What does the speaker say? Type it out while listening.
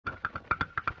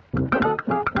Hello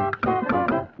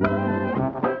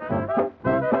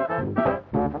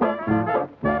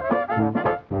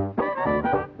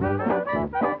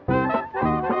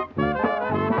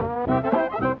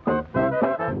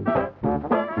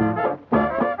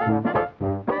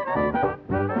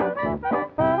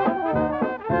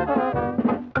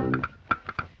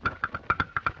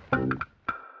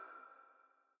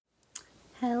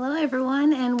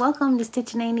everyone, and welcome to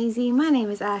Stitching Ain't Easy. My name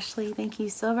is Ashley. Thank you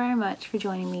so very much for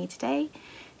joining me today.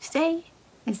 Today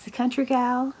is the Country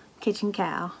Gal, Kitchen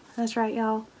Cow. That's right,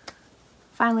 y'all.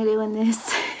 Finally doing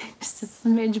this. Just a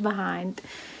smidge behind.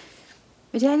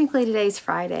 But technically today's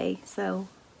Friday, so,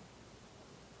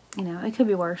 you know, it could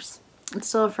be worse. It's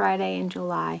still a Friday in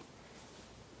July.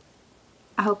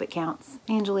 I hope it counts.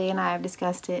 Angelia and I have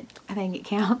discussed it. I think it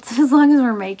counts. As long as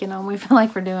we're making them, we feel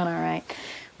like we're doing all right.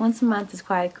 Once a month is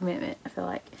quite a commitment, I feel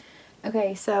like.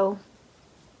 Okay, so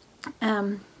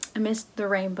I missed the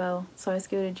rainbow, so I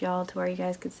scooted y'all to where you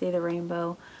guys could see the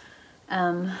rainbow.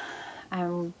 I'm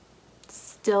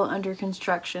still under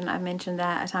construction. I mentioned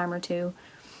that a time or two.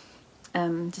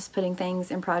 Just putting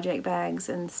things in project bags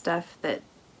and stuff that,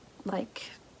 like,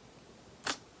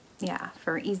 yeah,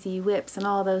 for easy whips and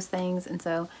all those things. And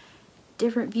so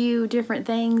different view, different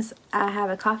things. I have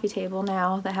a coffee table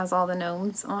now that has all the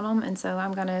gnomes on them, and so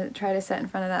I'm gonna try to sit in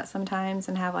front of that sometimes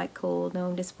and have like cool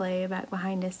gnome display back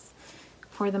behind us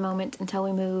for the moment until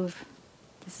we move.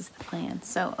 This is the plan.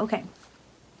 So okay,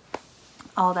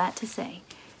 all that to say,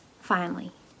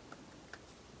 finally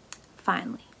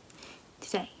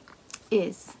today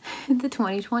is the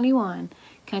 2021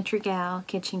 Country Gal,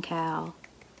 Kitchen Cow,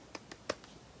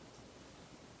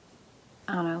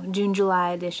 I don't know, June,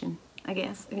 July edition. I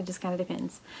guess it just kind of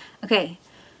depends. Okay,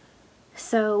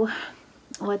 so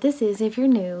what this is, if you're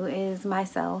new, is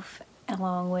myself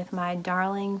along with my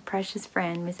darling precious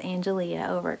friend Miss Angelia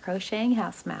over at Crocheting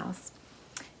House Mouse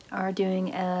are doing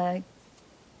a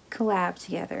collab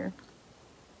together.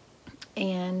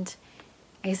 And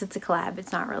I guess it's a collab,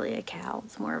 it's not really a cow,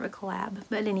 it's more of a collab,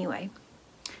 but anyway.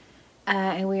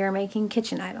 And we are making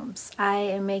kitchen items. I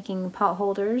am making pot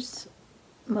holders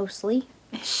mostly.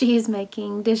 She's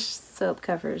making dish soap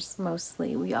covers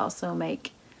mostly. We also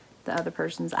make the other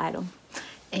person's item.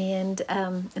 And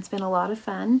it's been a lot of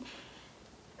fun.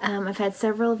 I've had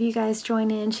several of you guys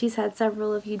join in. She's had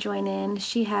several of you join in.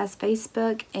 She has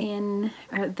Facebook and,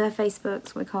 or the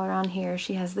Facebooks we call it around here.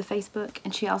 She has the Facebook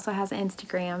and she also has an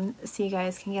Instagram. So you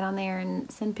guys can get on there and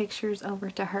send pictures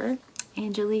over to her.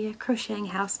 Angelia Crocheting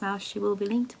House Mouse. She will be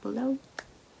linked below.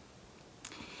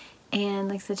 And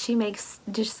like I said, she makes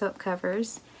dish soap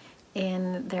covers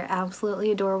and they're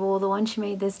absolutely adorable. The one she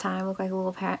made this time looked like a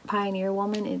little pioneer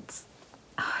woman. It's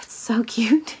so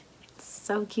cute. It's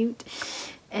so cute.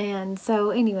 And so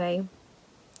anyway,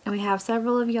 we have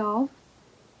several of y'all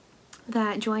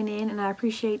that join in, and I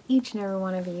appreciate each and every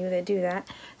one of you that do that.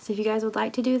 So if you guys would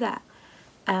like to do that,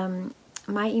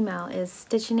 my email is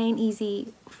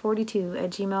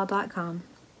stitchingainteasy42@gmail.com,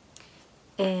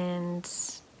 and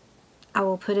I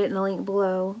will put it in the link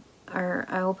below, or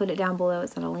I will put it down below.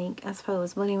 It's not a link, I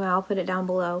suppose, but anyway, I'll put it down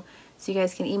below so you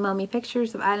guys can email me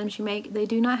pictures of items you make. They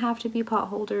do not have to be pot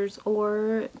holders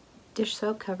or dish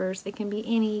soap covers. It can be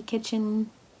any kitchen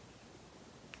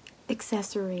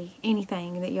accessory,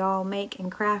 anything that y'all make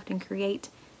and craft and create.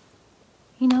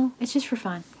 You know, it's just for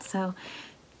fun. So,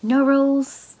 no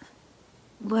rules,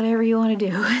 whatever you want to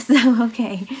do. So,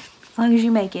 okay. As long as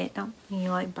you make it. Don't, you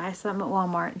know, like buy something at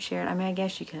Walmart and share it. I mean, I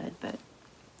guess you could, but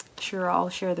sure, I'll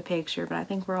share the picture, but I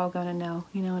think we're all going to know,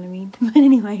 you know what I mean? But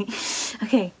anyway,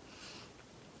 okay.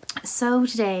 So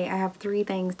today I have 3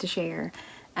 things to share.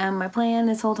 My plan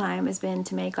this whole time has been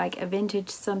to make like a vintage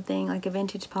something, like a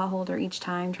vintage pot holder each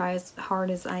time. Try as hard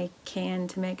as I can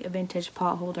to make a vintage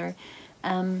pot holder.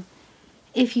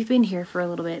 If you've been here for a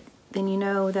little bit, then you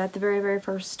know that the very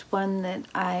first one that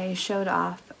I showed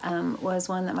off was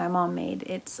one that my mom made.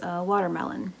 It's a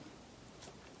watermelon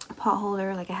pot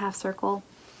holder, like a half circle.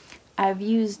 I've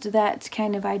used that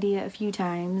kind of idea a few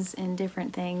times in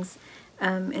different things,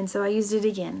 and so I used it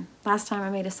again. Last time I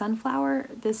made a sunflower.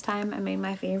 This time I made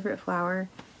my favorite flower,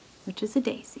 which is a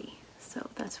daisy. So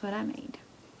that's what I made.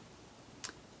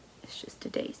 It's just a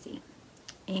daisy.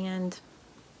 And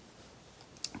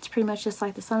it's pretty much just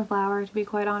like the sunflower, to be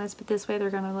quite honest, but this way they're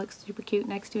going to look super cute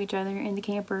next to each other in the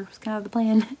camper. It's kind of the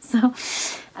plan. So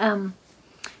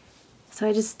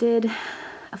I just did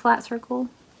a flat circle.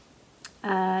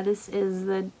 This is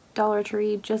the Dollar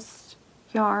Tree Just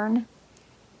yarn,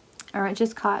 or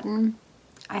just cotton.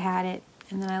 I had it,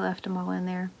 and then I left them all in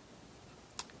there.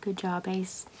 Good job,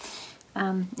 Ace.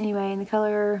 Anyway, and the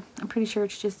color, I'm pretty sure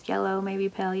it's just yellow, maybe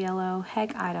pale yellow.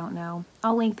 Heck, I don't know.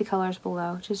 I'll link the colors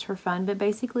below just for fun. But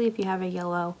basically, if you have a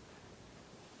yellow,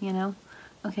 you know.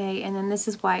 Okay, and then this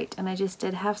is white, and I just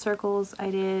did half circles. I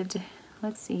did,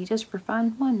 let's see, just for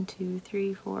fun, 1, 2,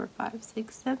 3, 4, 5,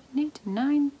 6, 7, 8,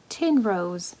 9, 10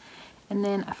 rows. And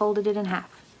then I folded it in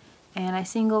half. And I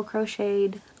single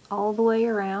crocheted all the way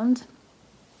around.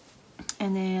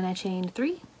 And then I chained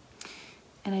 3.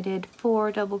 And I did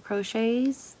 4 double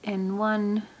crochets in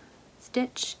one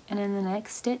stitch, and in the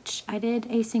next stitch I did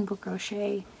a single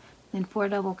crochet, then 4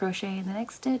 double crochet in the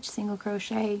next stitch, single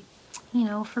crochet, you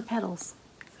know, for petals.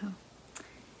 So,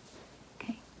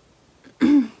 okay.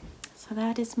 So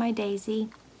that is my daisy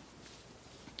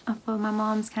off of my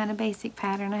mom's kind of basic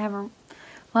pattern. I have a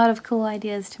lot of cool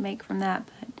ideas to make from that,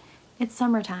 but it's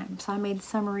summertime, so I made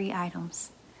summery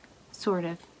items, sort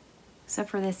of. Except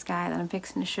for this guy that I'm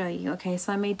fixing to show you. Okay,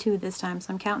 so I made 2 this time,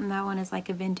 so I'm counting that one as like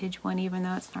a vintage one, even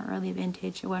though it's not really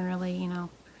vintage. It wasn't really, you know,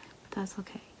 but that's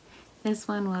okay. This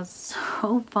one was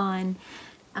so fun.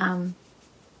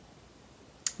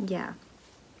 Yeah.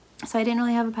 So I didn't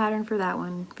really have a pattern for that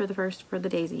one, for the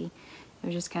daisy. It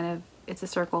was just kind of, it's a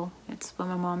circle. It's what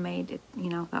my mom made, it, you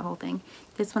know, that whole thing.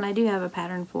 This one I do have a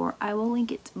pattern for. I will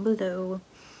link it below.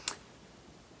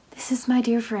 This is, my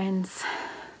dear friends,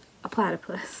 a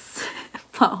platypus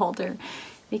potholder,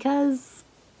 because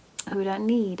who doesn't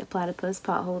need a platypus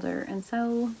potholder? And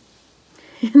so,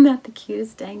 isn't that the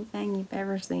cutest dang thing you've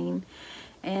ever seen?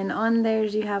 And on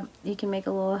theirs you can make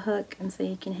a little hook, and so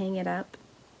you can hang it up.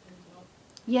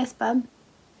 Yes, bub.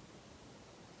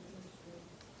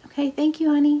 Okay, thank you,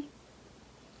 honey.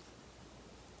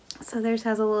 So theirs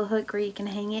has a little hook where you can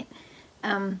hang it.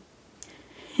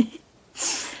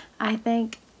 I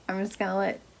think I'm just gonna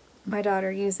let my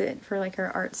daughter use it for like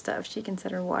her art stuff. She can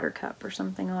set her water cup or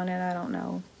something on it. I don't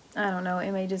know.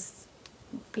 It may just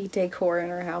be decor in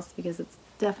her house, because it's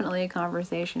definitely a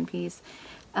conversation piece.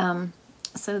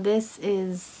 So this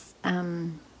is,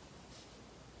 I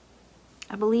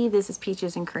believe this is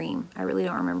Peaches and Cream. I really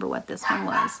don't remember what this one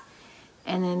was.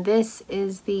 And then this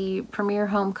is the Premier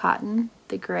Home Cotton,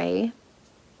 the gray.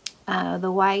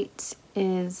 The white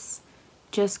is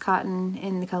just cotton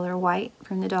in the color white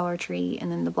from the Dollar Tree, and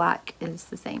then the black is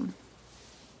the same,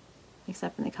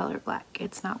 except in the color black.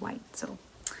 It's not white, so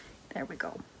there we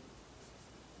go.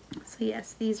 So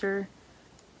yes, these are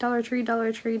Dollar Tree,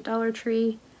 Dollar Tree, Dollar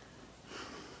Tree.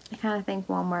 I kind of think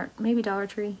Walmart, maybe Dollar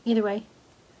Tree. Either way,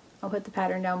 I'll put the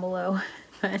pattern down below.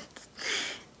 But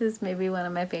this may be one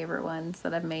of my favorite ones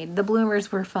that I've made. The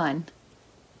bloomers were fun.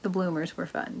 The bloomers were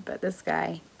fun, but this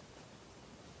guy,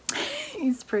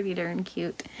 he's pretty darn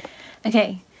cute.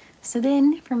 Okay, so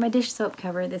then for my dish soap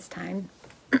cover this time,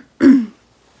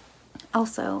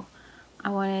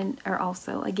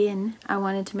 again, I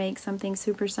wanted to make something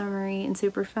super summery and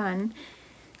super fun.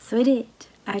 So I did.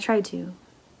 I tried to.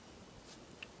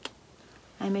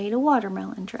 I made a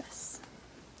watermelon dress.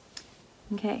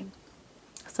 Okay,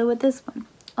 so with this one,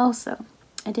 also,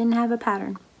 I didn't have a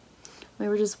pattern. We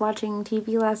were just watching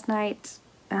TV last night.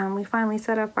 We finally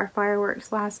set up our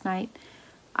fireworks last night.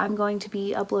 I'm going to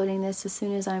be uploading this as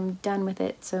soon as I'm done with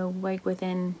it, so like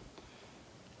within,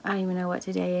 I don't even know what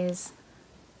today is.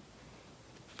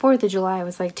 4th of July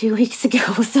was like 2 weeks ago.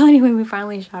 So anyway, we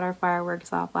finally shot our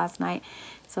fireworks off last night.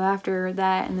 So after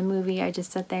that and the movie, I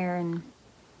just sat there and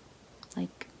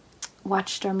like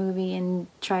watched our movie and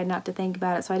tried not to think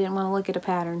about it, so I didn't want to look at a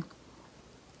pattern.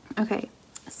 Okay,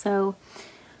 so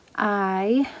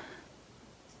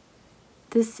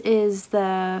this is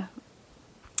the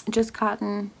Just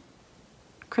Cotton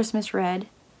Christmas Red.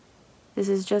 This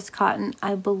is Just Cotton.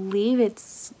 I believe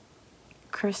it's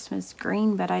Christmas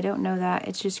Green, but I don't know that.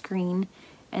 It's just green.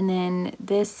 And then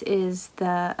this is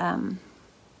the,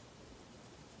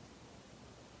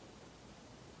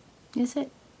 is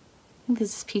it? I think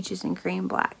this is Peaches and Cream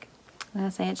Black. I'm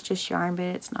gonna say it's just yarn, but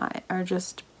it's not. Or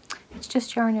just, it's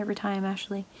just yarn every time,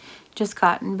 actually. Just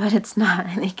cotton, but it's not.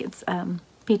 I think it's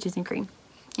Peaches and Cream.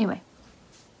 Anyway.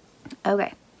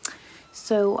 Okay.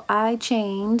 So I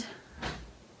chained,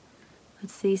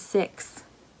 let's see, 6.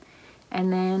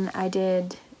 And then I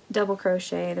did double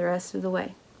crochet the rest of the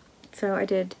way. So I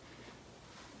did,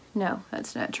 no,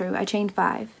 that's not true. I chained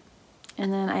 5.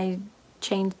 And then I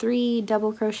chained 3,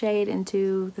 double crocheted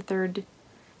into the 3rd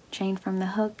chain from the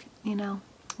hook, you know,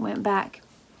 went back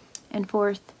and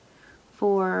forth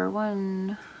for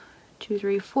 1, 2,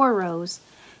 3, 4 rows.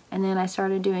 And then I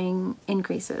started doing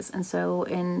increases. And so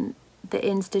in the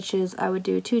end stitches, I would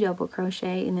do 2 double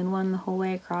crochet and then 1 the whole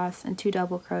way across and 2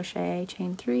 double crochet,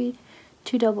 chain 3,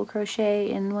 2 double crochet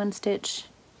in 1 stitch,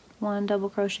 1 double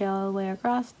crochet all the way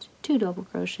across, 2 double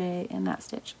crochet in that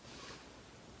stitch.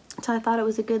 So I thought it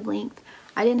was a good length.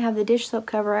 I didn't have the dish soap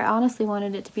cover. I honestly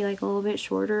wanted it to be like a little bit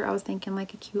shorter. I was thinking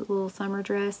like a cute little summer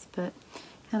dress, but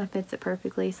kind of fits it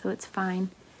perfectly, so it's fine.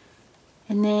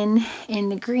 And then in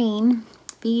the green,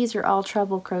 these are all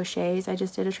treble crochets. I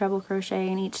just did a treble crochet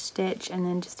in each stitch and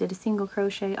then just did a single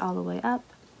crochet all the way up.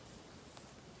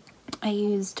 I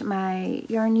used my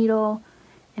yarn needle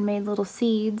and made little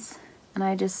seeds, and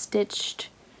I just stitched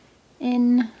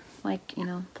in, like, you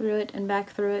know, through it and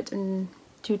back through it and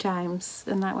 2 times,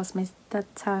 and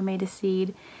that's how I made a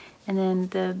seed. And then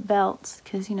the belt,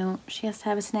 because, you know, she has to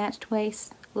have a snatched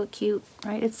waist, look cute,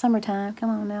 right? It's summertime, come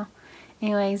on now.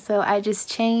 Anyway, so I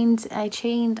chained,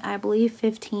 I believe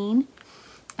 15,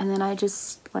 and then I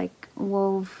just like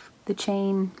wove the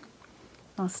chain,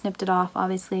 well, snipped it off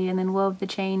obviously, and then wove the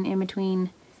chain in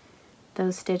between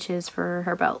those stitches for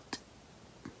her belt.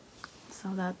 So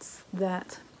that's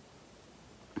that.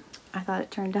 I thought it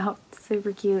turned out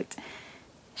super cute.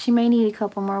 She may need a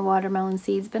couple more watermelon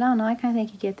seeds, but I don't know, I kind of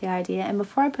think you get the idea. And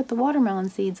before I put the watermelon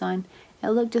seeds on, it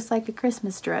looked just like a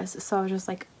Christmas dress, so I was just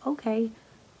like, okay.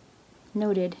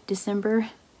 Noted. December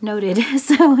noted.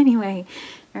 So anyway,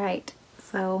 alright,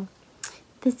 so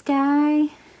this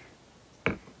guy,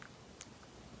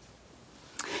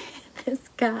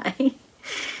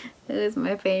 is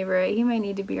my favorite. He might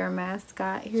need to be our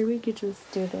mascot. Here, we could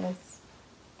just do this.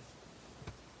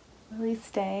 Will he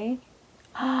stay?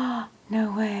 Ah,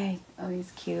 no way. Oh,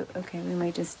 he's cute. Okay, we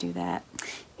might just do that.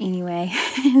 Anyway,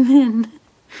 and then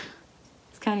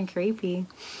it's kind of creepy.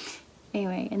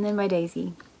 Anyway, and then my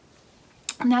Daisy.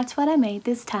 And that's what I made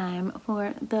this time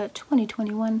for the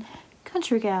 2021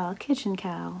 Country Gal Kitchen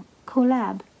Cow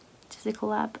collab. Just a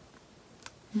collab.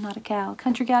 Not a cow.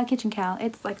 Country Gal Kitchen Cow.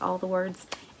 It's like all the words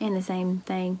in the same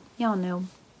thing. Y'all know.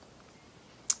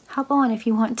 Hop on if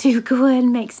you want to. Go ahead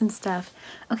and make some stuff.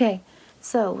 Okay,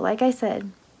 so like I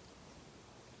said,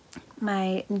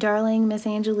 my darling Miss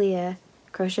Angelia,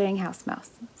 Crocheting House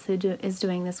Mouse, is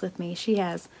doing this with me. She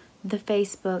has the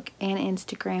Facebook and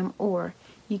Instagram, or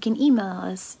you can email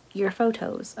us your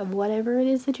photos of whatever it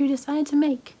is that you decide to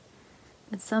make.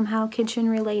 It's somehow kitchen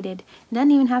related. It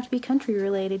doesn't even have to be country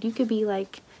related. You could be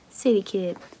like, city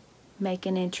kid, make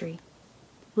an entry.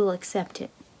 We'll accept it.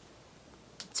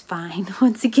 It's fine.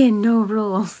 Once again, no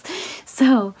rules.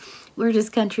 So we're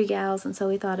just country gals, and so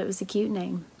we thought it was a cute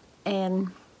name.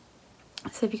 And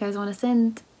so if you guys want to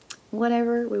send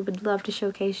whatever, we would love to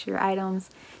showcase your items.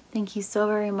 Thank you so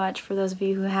very much for those of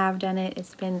you who have done it.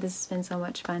 This has been so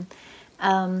much fun.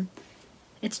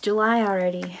 It's July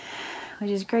already,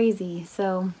 which is crazy.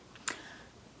 So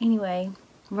anyway,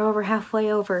 we're over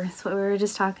halfway over. That's what we were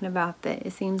just talking about, that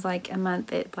it seems like a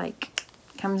month, it like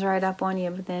comes right up on you,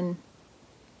 but then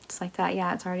just like that,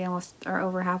 yeah, it's already almost, or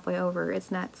over halfway over. It's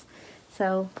nuts.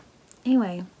 So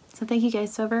anyway, so thank you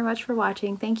guys so very much for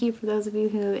watching. Thank you for those of you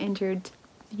who entered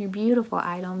your beautiful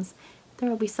items. There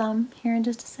will be some here in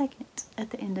just a second at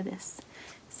the end of this.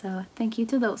 So thank you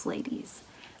to those ladies.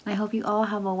 And I hope you all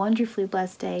have a wonderfully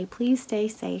blessed day. Please stay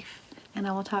safe, and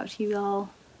I will talk to you all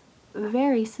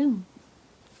very soon.